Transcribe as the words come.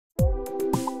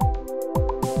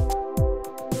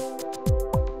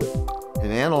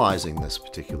analyzing this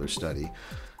particular study,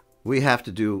 we have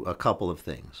to do a couple of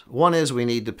things. One is we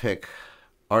need to pick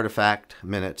artifact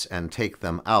minutes and take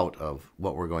them out of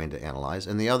what we're going to analyze.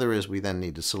 And the other is we then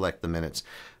need to select the minutes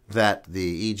that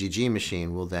the EGG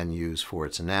machine will then use for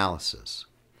its analysis.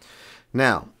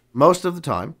 Now, most of the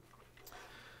time,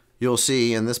 you'll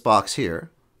see in this box here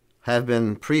have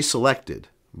been pre-selected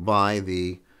by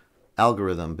the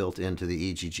algorithm built into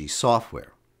the EGG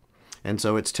software. And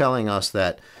so it's telling us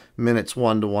that minutes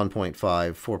 1 to 1.5,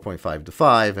 4.5 to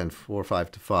 5, and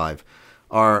 4.5 to 5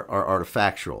 are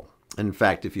artifactual. In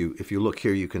fact, if you look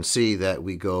here, you can see that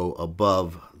we go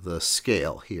above the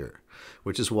scale here,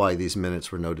 which is why these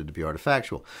minutes were noted to be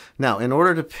artifactual. Now, in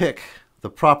order to pick the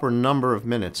proper number of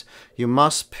minutes, you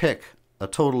must pick a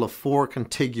total of 4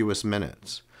 contiguous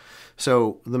minutes.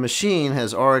 So the machine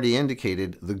has already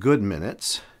indicated the good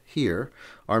minutes here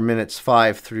are minutes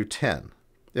 5 through 10.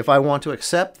 If I want to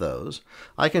accept those,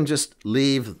 I can just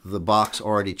leave the box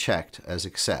already checked as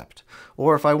accept.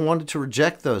 Or if I wanted to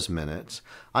reject those minutes,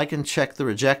 I can check the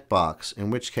reject box, in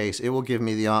which case it will give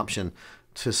me the option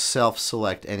to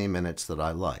self-select any minutes that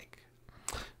I like.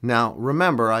 Now,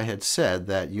 remember I had said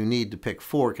that you need to pick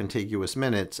 4 contiguous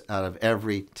minutes out of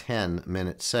every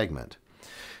 10-minute segment.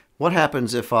 What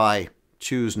happens if I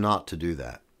choose not to do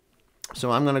that?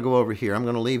 So I'm going to go over here. I'm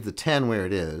going to leave the 10 where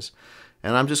it is.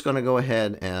 And I'm just going to go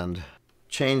ahead and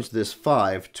change this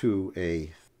 5 to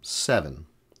a 7,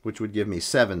 which would give me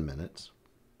 7 minutes.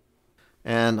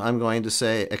 And I'm going to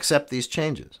say, accept these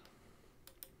changes.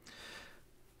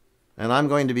 And I'm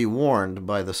going to be warned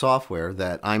by the software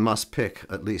that I must pick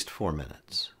at least 4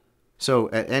 minutes. So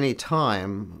at any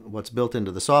time, what's built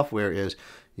into the software is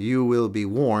you will be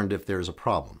warned if there's a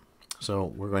problem. So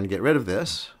we're going to get rid of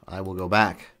this. I will go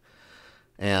back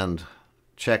and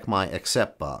check my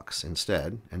accept box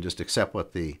instead and just accept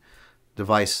what the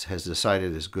device has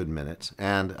decided is good minutes.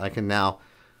 And I can now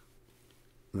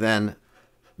then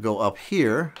go up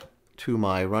here to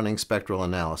my running spectral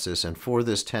analysis, and for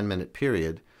this 10-minute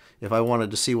period, if I wanted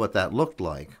to see what that looked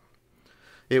like,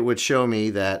 it would show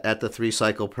me that at the 3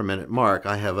 cycle per minute mark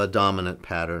I have a dominant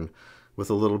pattern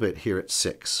with a little bit here at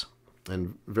 6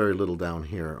 and very little down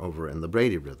here over in the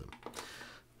Brady rhythm.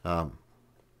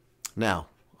 Now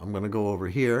I'm going to go over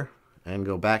here and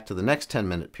go back to the next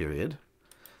 10-minute period.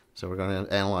 So we're going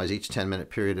to analyze each 10-minute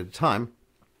period at a time.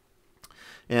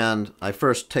 And I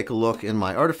first take a look in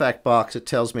my artifact box. It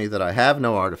tells me that I have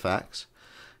no artifacts.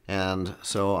 And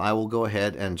so I will go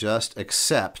ahead and just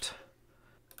accept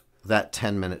that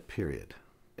 10-minute period.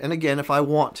 And again, if I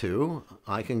want to,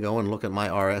 I can go and look at my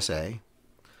RSA.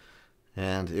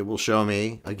 And it will show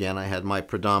me, again, I had my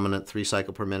predominant 3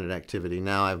 cycle per minute activity.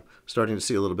 Now I'm starting to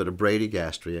see a little bit of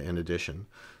bradygastria in addition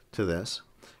to this.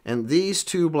 And these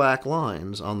 2 black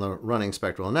lines on the running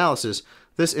spectral analysis,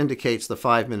 this indicates the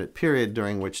 5-minute period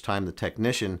during which time the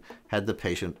technician had the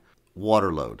patient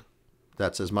water load.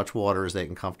 That's as much water as they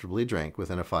can comfortably drink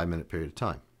within a 5-minute period of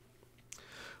time.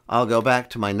 I'll go back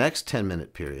to my next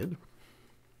 10-minute period.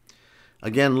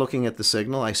 Again, looking at the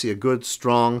signal, I see a good,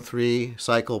 strong 3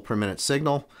 cycle per minute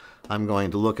signal. I'm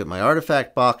going to look at my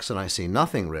artifact box, and I see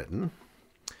nothing written.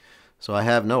 So I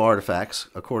have no artifacts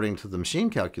according to the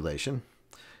machine calculation.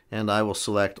 And I will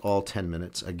select all 10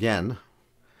 minutes again,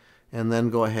 and then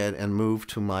go ahead and move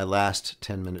to my last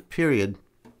 10-minute period,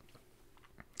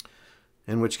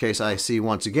 in which case I see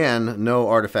once again no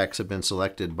artifacts have been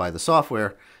selected by the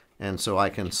software. And so I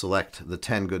can select the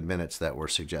 10 good minutes that were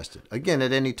suggested. Again,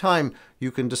 at any time, you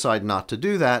can decide not to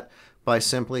do that by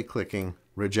simply clicking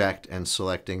reject and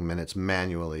selecting minutes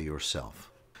manually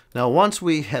yourself. Now, once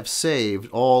we have saved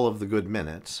all of the good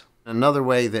minutes, another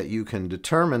way that you can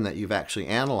determine that you've actually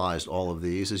analyzed all of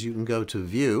these is you can go to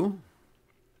View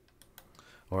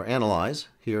or Analyze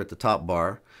here at the top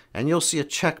bar, and you'll see a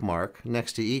check mark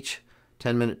next to each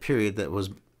 10-minute period that was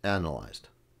analyzed,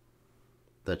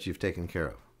 that you've taken care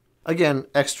of. Again,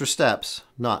 extra steps,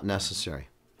 not necessary.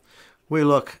 We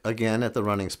look again at the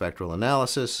running spectral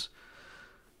analysis,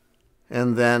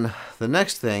 and then the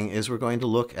next thing is we're going to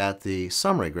look at the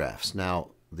summary graphs. Now,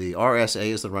 the RSA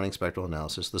is the running spectral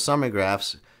analysis. The summary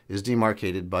graphs is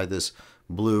demarcated by this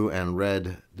blue and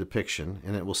red depiction,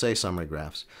 and it will say summary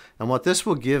graphs. And what this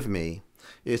will give me,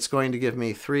 it's going to give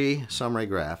me 3 summary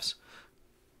graphs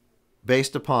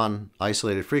based upon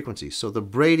isolated frequencies. So the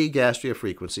bradygastria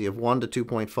frequency of 1 to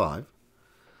 2.5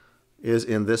 is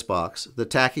in this box. The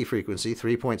tachy frequency,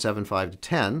 3.75 to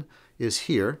 10, is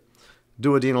here.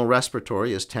 Duodenal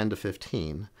respiratory is 10 to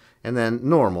 15. And then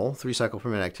normal, 3 cycle per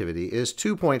minute activity, is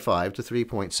 2.5 to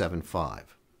 3.75.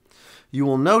 You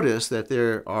will notice that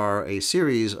there are a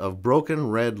series of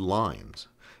broken red lines.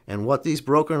 And what these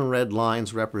broken red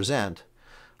lines represent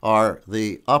are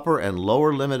the upper and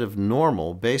lower limit of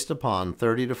normal based upon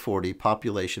 30 to 40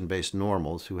 population-based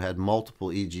normals who had multiple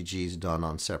EGGs done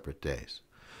on separate days.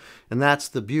 And that's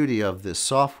the beauty of this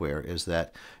software, is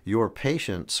that your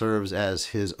patient serves as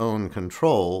his own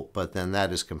control, but then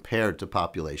that is compared to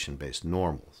population-based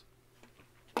normals.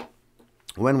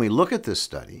 When we look at this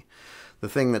study, the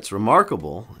thing that's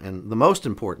remarkable, and the most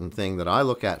important thing that I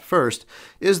look at first,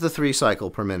 is the 3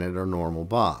 cycle per minute or normal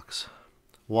box.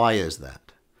 Why is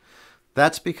that?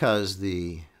 That's because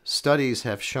the studies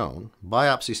have shown,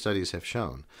 biopsy studies have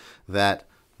shown, that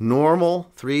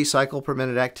normal 3 cycle per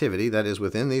minute activity, that is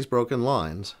within these broken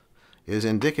lines, is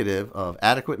indicative of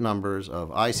adequate numbers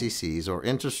of ICCs, or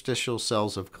interstitial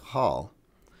cells of Hall,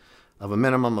 of a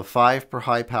minimum of 5 per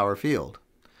high power field,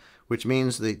 which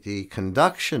means that the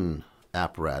conduction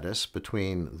apparatus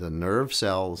between the nerve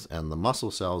cells and the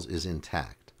muscle cells is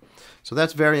intact. So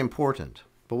that's very important.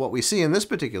 But what we see in this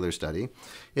particular study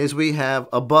is we have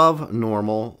above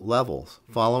normal levels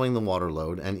following the water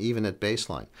load and even at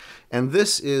baseline. And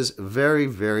this is very,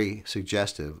 very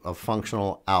suggestive of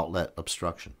functional outlet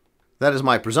obstruction. That is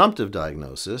my presumptive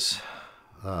diagnosis.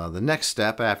 The next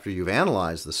step after you've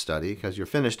analyzed the study, because you're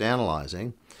finished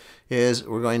analyzing, is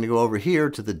we're going to go over here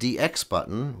to the DX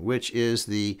button, which is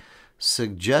the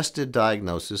suggested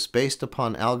diagnosis based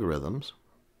upon algorithms.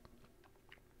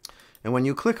 And when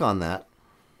you click on that,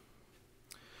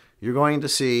 you're going to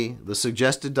see the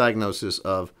suggested diagnosis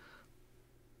of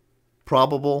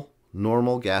probable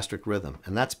normal gastric rhythm.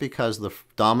 And that's because the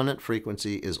dominant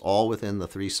frequency is all within the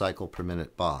 3 cycle per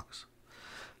minute box.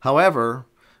 However,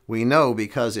 we know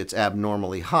because it's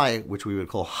abnormally high, which we would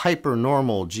call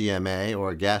hypernormal GMA,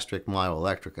 or gastric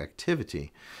myoelectric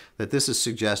activity, that this is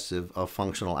suggestive of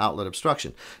functional outlet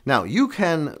obstruction. Now, you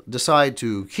can decide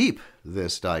to keep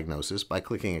this diagnosis by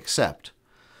clicking accept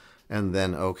and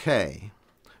then OK.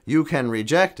 You can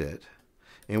reject it,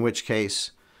 in which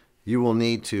case you will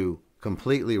need to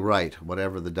completely write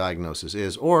whatever the diagnosis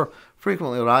is, or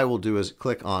frequently what I will do is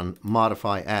click on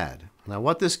Modify Add. Now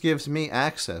what this gives me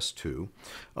access to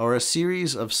are a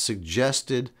series of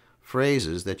suggested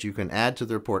phrases that you can add to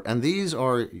the report, and these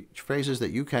are phrases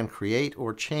that you can create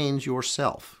or change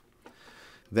yourself.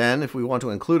 Then if we want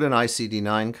to include an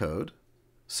ICD-9 code,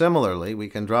 similarly, we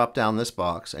can drop down this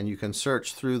box and you can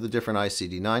search through the different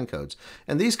ICD-9 codes.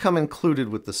 And these come included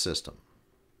with the system.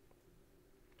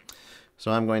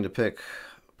 So I'm going to pick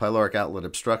pyloric outlet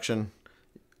obstruction.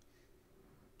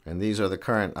 And these are the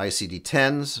current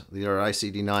ICD-10s. These are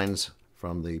ICD-9s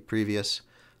from the previous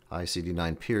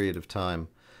ICD-9 period of time.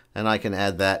 And I can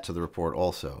add that to the report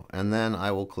also. And then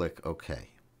I will click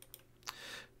OK.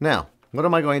 Now, what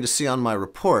am I going to see on my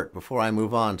report before I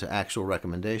move on to actual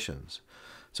recommendations?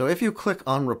 So if you click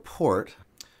on Report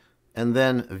and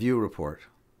then View Report,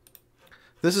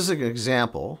 this is an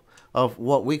example of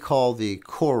what we call the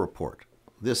core report.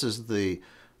 This is the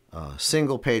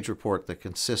single-page report that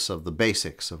consists of the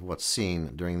basics of what's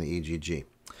seen during the EGG.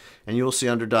 And you'll see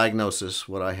under Diagnosis,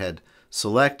 what I had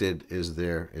selected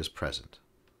is present.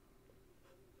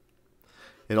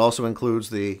 It also includes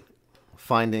the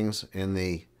findings in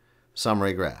the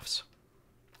summary graphs,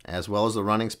 as well as the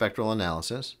running spectral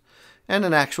analysis, and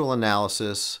an actual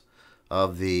analysis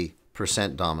of the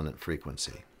percent dominant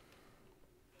frequency.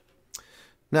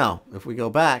 Now, if we go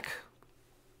back,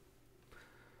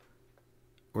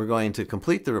 we're going to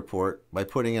complete the report by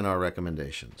putting in our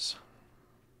recommendations.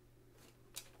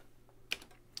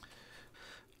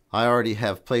 I already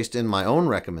have placed in my own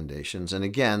recommendations, and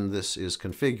again, this is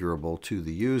configurable to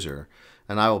the user,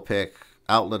 and I will pick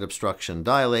outlet obstruction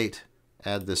dilate,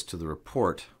 add this to the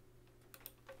report.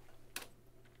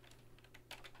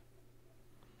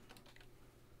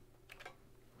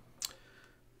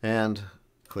 And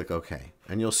click OK.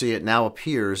 And you'll see it now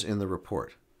appears in the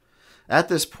report. At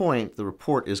this point, the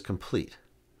report is complete,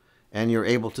 and you're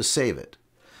able to save it.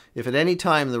 If at any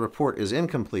time the report is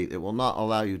incomplete, it will not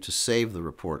allow you to save the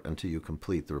report until you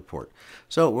complete the report.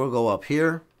 So we'll go up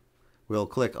here, we'll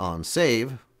click on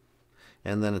Save,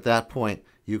 and then at that point,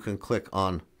 you can click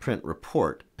on Print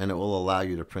Report, and it will allow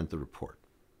you to print the report.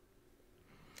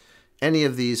 Any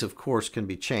of these, of course, can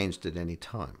be changed at any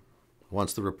time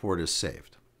once the report is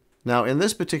saved. Now, in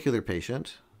this particular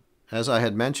patient, as I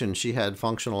had mentioned, she had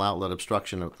functional outlet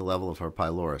obstruction at the level of her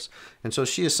pylorus. And so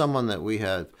she is someone that we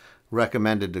had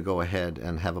recommended to go ahead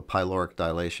and have a pyloric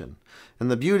dilation.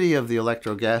 And the beauty of the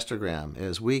electrogastrogram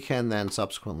is we can then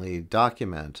subsequently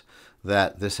document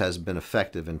that this has been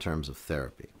effective in terms of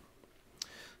therapy.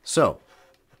 So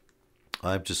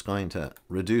I'm just going to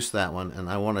reduce that one, and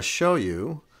I want to show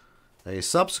you a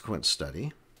subsequent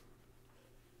study.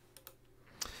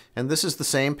 And this is the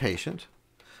same patient.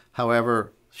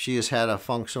 However, she has had a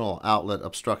functional outlet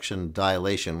obstruction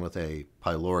dilation with a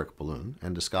pyloric balloon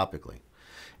endoscopically.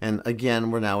 And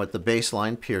again, we're now at the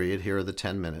baseline period. Here are the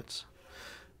 10 minutes.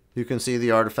 You can see the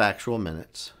artifactual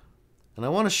minutes. And I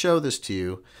want to show this to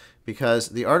you because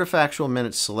the artifactual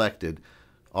minutes selected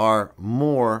are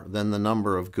more than the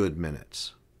number of good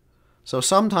minutes. So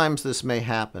sometimes this may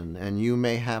happen, and you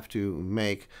may have to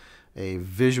make a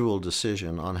visual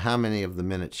decision on how many of the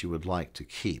minutes you would like to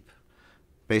keep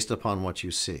based upon what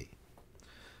you see.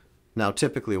 Now,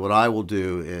 typically what I will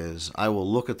do is I will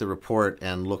look at the report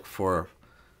and look for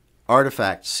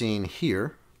artifacts seen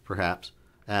here, perhaps,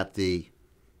 at the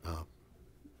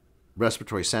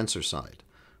respiratory sensor side,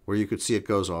 where you could see it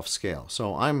goes off scale.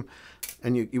 So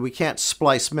we can't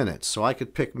splice minutes, so I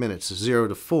could pick minutes 0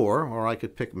 to 4, or I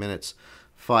could pick minutes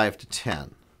 5 to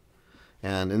 10.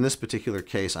 And in this particular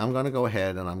case, I'm going to go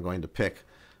ahead and I'm going to pick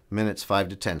minutes 5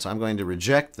 to 10. So I'm going to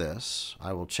reject this.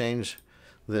 I will change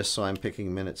this so I'm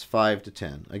picking minutes 5 to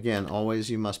 10. Again, always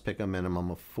you must pick a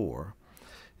minimum of 4.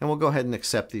 And we'll go ahead and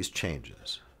accept these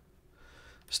changes.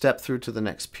 Step through to the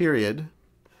next period.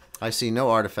 I see no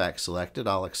artifacts selected.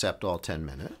 I'll accept all 10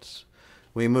 minutes.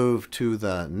 We move to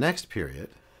the next period,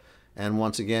 and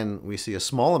once again we see a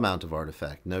small amount of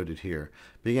artifact noted here,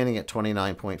 beginning at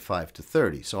 29.5 to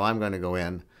 30. So I'm going to go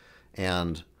in,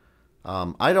 and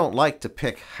I don't like to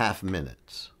pick half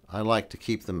minutes. I like to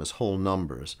keep them as whole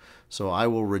numbers. So I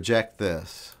will reject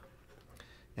this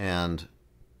and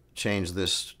change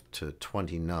this to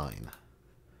 29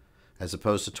 as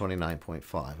opposed to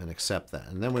 29.5 and accept that.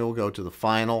 And then we will go to the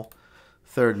final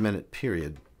 3rd minute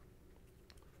period.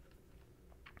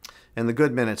 And the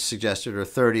good minutes suggested are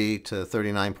 30 to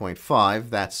 39.5.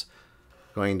 That's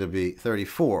going to be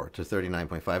 34 to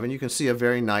 39.5. And you can see a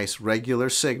very nice regular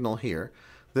signal here.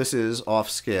 This is off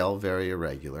scale, very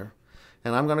irregular.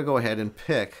 And I'm going to go ahead and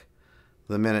pick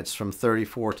the minutes from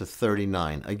 34 to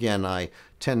 39. Again, I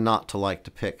tend not to like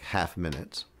to pick half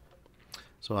minutes.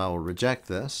 So I will reject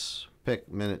this,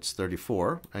 pick minutes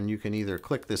 34, and you can either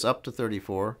click this up to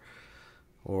 34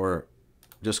 or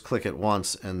just click it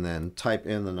once and then type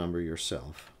in the number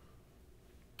yourself.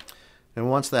 And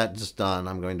once that's done,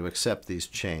 I'm going to accept these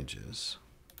changes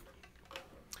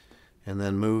and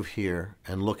then move here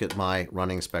and look at my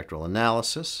running spectral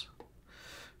analysis.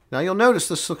 Now you'll notice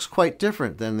this looks quite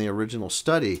different than the original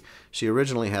study. She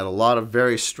originally had a lot of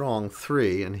very strong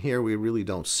 3, and here we really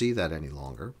don't see that any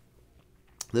longer.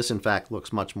 This, in fact,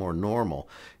 looks much more normal.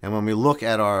 And when we look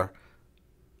at our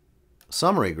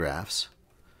summary graphs,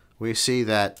 we see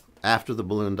that after the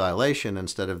balloon dilation,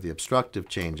 instead of the obstructive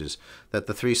changes, that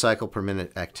the 3 cycle per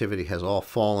minute activity has all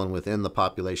fallen within the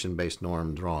population-based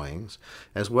norm drawings,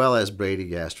 as well as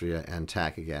bradygastria and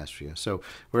tachygastria. So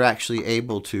we're actually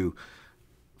able to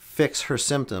fix her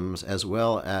symptoms as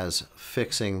well as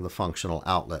fixing the functional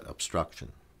outlet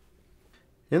obstruction.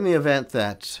 In the event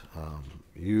that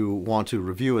you want to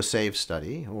review a SAVE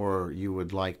study, or you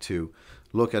would like to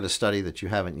look at a study that you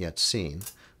haven't yet seen,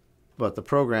 but the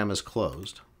program is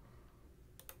closed,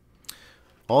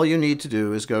 all you need to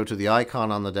do is go to the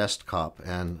icon on the desktop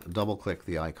and double-click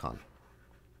the icon.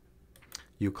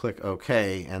 You click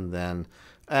OK, and then,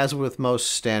 as with most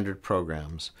standard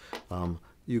programs,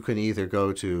 you can either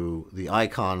go to the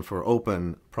icon for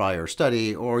Open Prior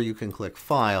Study, or you can click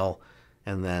File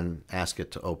and then ask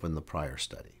it to open the prior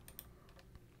study.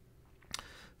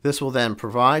 This will then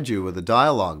provide you with a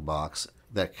dialog box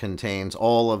that contains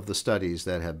all of the studies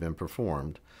that have been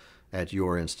performed at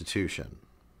your institution.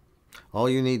 All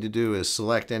you need to do is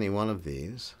select any one of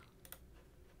these,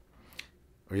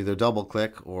 or either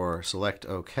double-click or select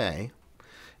OK,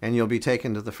 and you'll be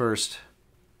taken to the first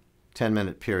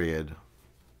 10-minute period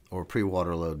or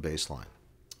pre-water load baseline.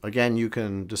 Again, you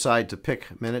can decide to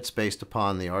pick minutes based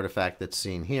upon the artifact that's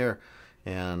seen here,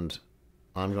 and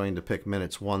I'm going to pick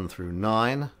minutes 1 through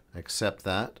 9, accept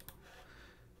that,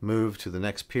 move to the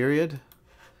next period,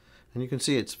 and you can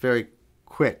see it's very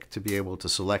quick to be able to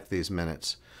select these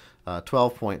minutes.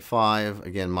 12.5,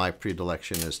 again, my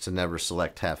predilection is to never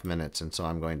select half minutes, and so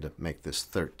I'm going to make this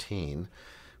 13,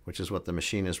 which is what the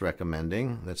machine is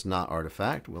recommending. That's not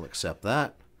artifact. We'll accept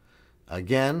that.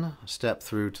 Again, step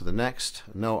through to the next.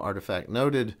 No artifact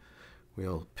noted.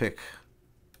 We'll pick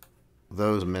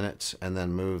those minutes and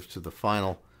then move to the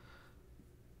final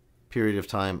period of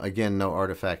time. Again, no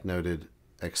artifact noted.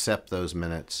 Accept those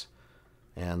minutes,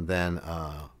 and then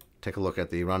take a look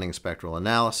at the running spectral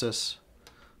analysis,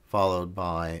 followed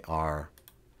by our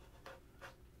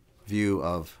view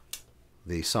of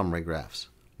the summary graphs.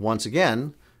 Once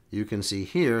again, you can see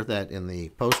here that in the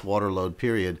post-water load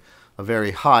period, a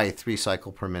very high 3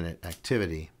 cycle per minute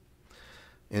activity.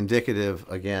 indicative,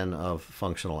 again, of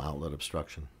functional outlet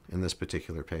obstruction in this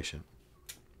particular patient.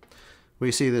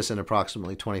 We see this in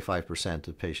approximately 25%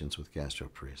 of patients with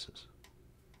gastroparesis.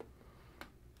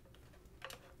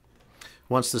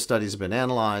 Once the study's been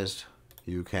analyzed,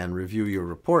 you can review your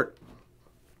report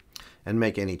and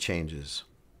make any changes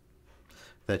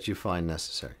that you find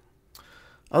necessary.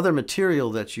 Other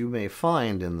material that you may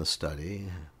find in the study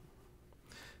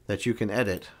that you can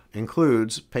edit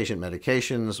includes patient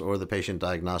medications or the patient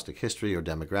diagnostic history or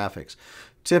demographics.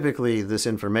 Typically, this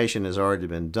information has already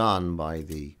been done by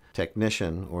the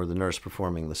technician or the nurse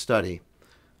performing the study.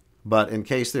 But in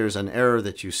case there's an error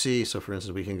that you see, so for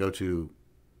instance, we can go to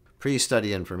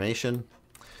pre-study information,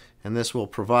 and this will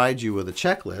provide you with a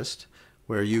checklist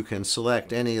where you can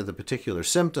select any of the particular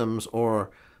symptoms or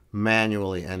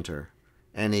manually enter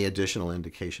any additional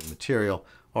indication material.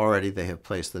 Already they have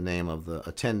placed the name of the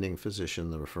attending physician,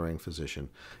 the referring physician,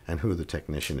 and who the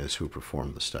technician is who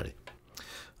performed the study.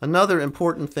 Another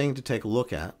important thing to take a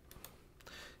look at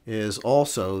is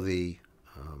also the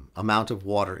amount of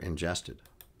water ingested.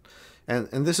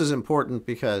 And this is important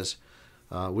because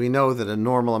we know that a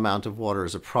normal amount of water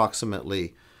is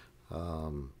approximately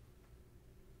of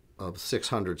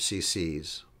 600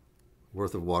 cc's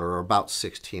worth of water, or about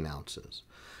 16 ounces.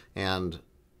 And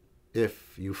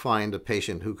if you find a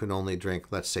patient who can only drink,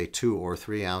 let's say, 2 or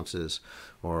 3 ounces,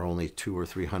 or only 200 or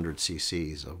 300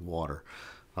 cc's of water,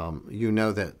 you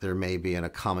know that there may be an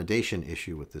accommodation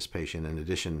issue with this patient in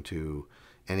addition to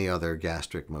any other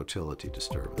gastric motility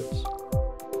disturbance.